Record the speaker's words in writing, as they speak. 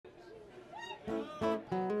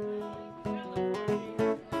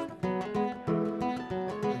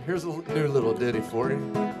Here's a new little ditty for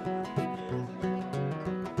you.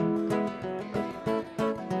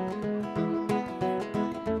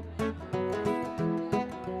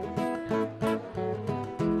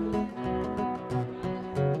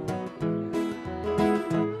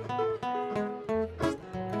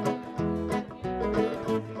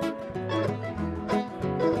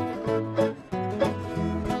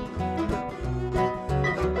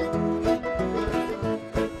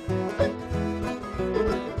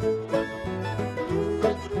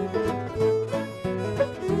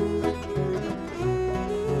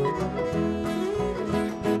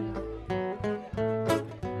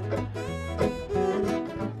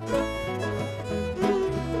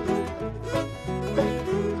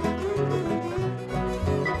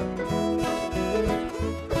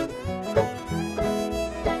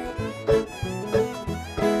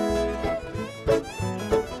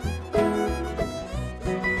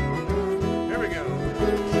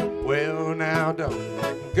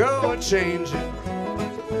 Don't go changing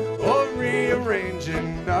or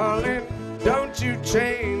rearranging, darling. Don't you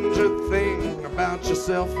change a thing about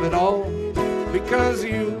yourself at all, because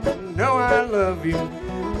you know I love you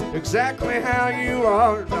exactly how you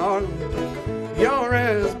are, darling. You're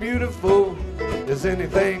as beautiful as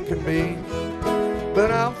anything can be,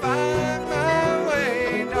 but I'll find my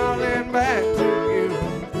way, darling, back to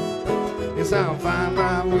you. Yes, I'll find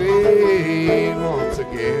my way once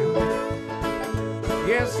again.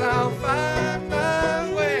 Yes, I'll find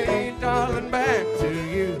my way, darling, back to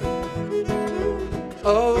you.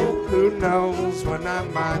 Oh, who knows when I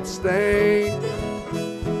might stay?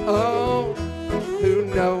 Oh, who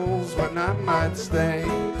knows when I might stay?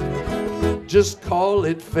 Just call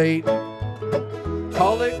it fate,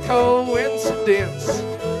 call it coincidence.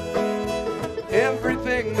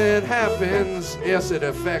 Everything that happens, yes, it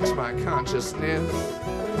affects my consciousness.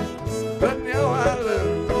 But now I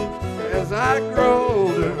love as I grow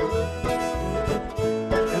older,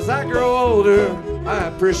 as I grow older, I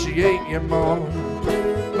appreciate you more.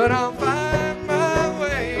 But I'll find my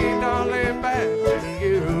way, darling, back to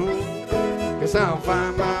you. Yes, I'll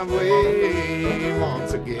find my way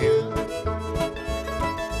once again.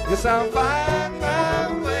 Yes, I'll find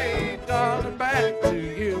my way, darling, back to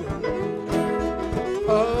you.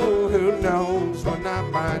 Oh, who knows when I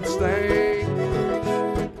might stay?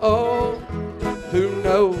 Oh, who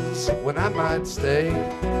knows when I might stay?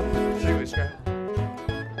 Should we scrap?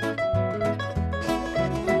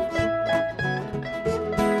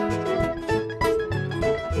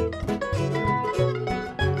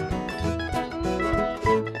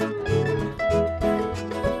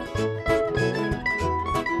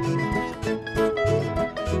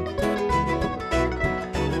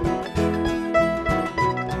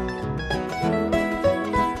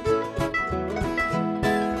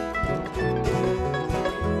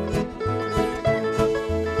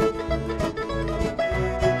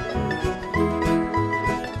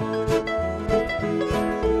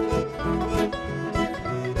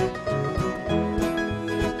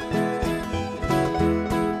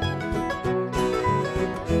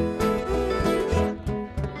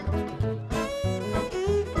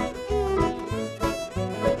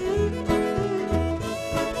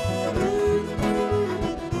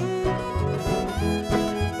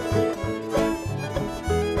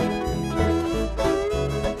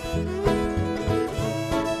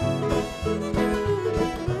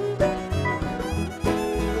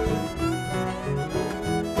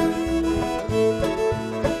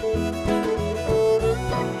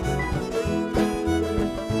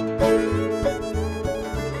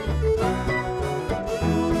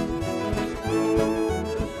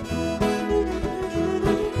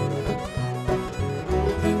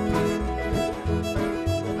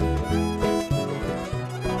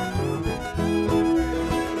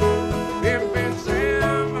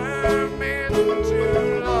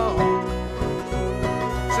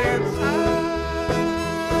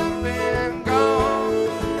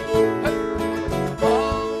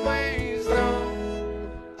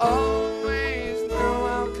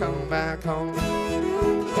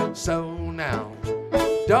 So now,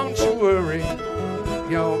 don't you worry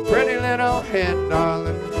your pretty little head,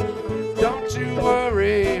 darling. Don't you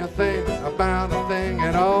worry a thing about a thing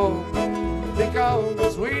at all,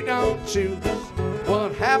 because we don't choose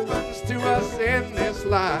what happens to us in this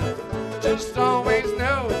life. Just always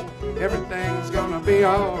know everything's gonna be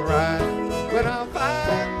alright. When I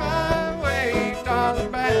find my way,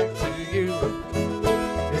 darling, back to you.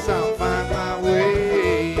 Yes, I'll find my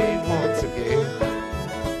way once again.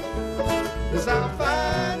 Yes, I'll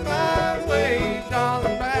find my way,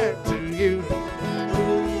 darling, back to you.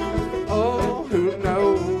 Oh, who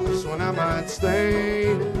knows when I might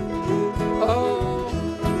stay?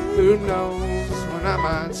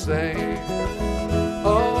 say,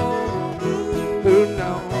 oh, who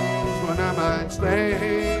knows when I might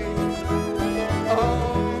stay?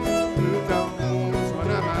 Oh, who knows when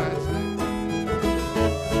I might stay?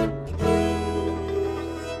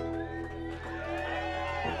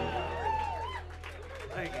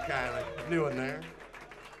 Thank you kindly. New one there.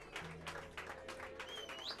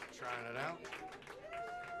 Trying it out.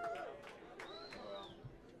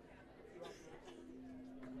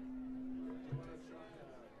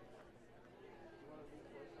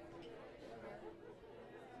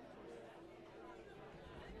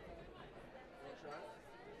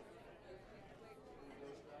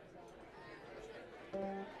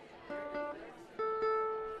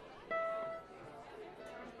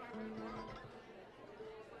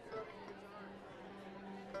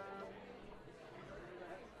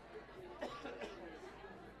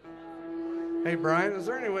 Hey, Brian, is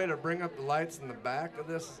there any way to bring up the lights in the back of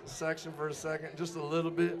this section for a second? Just a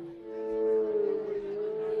little bit.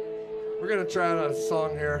 We're going to try out a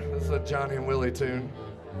song here. This is a Johnny and Willie tune.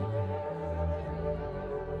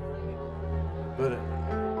 But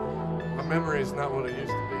my memory is not what it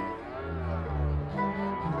used to be.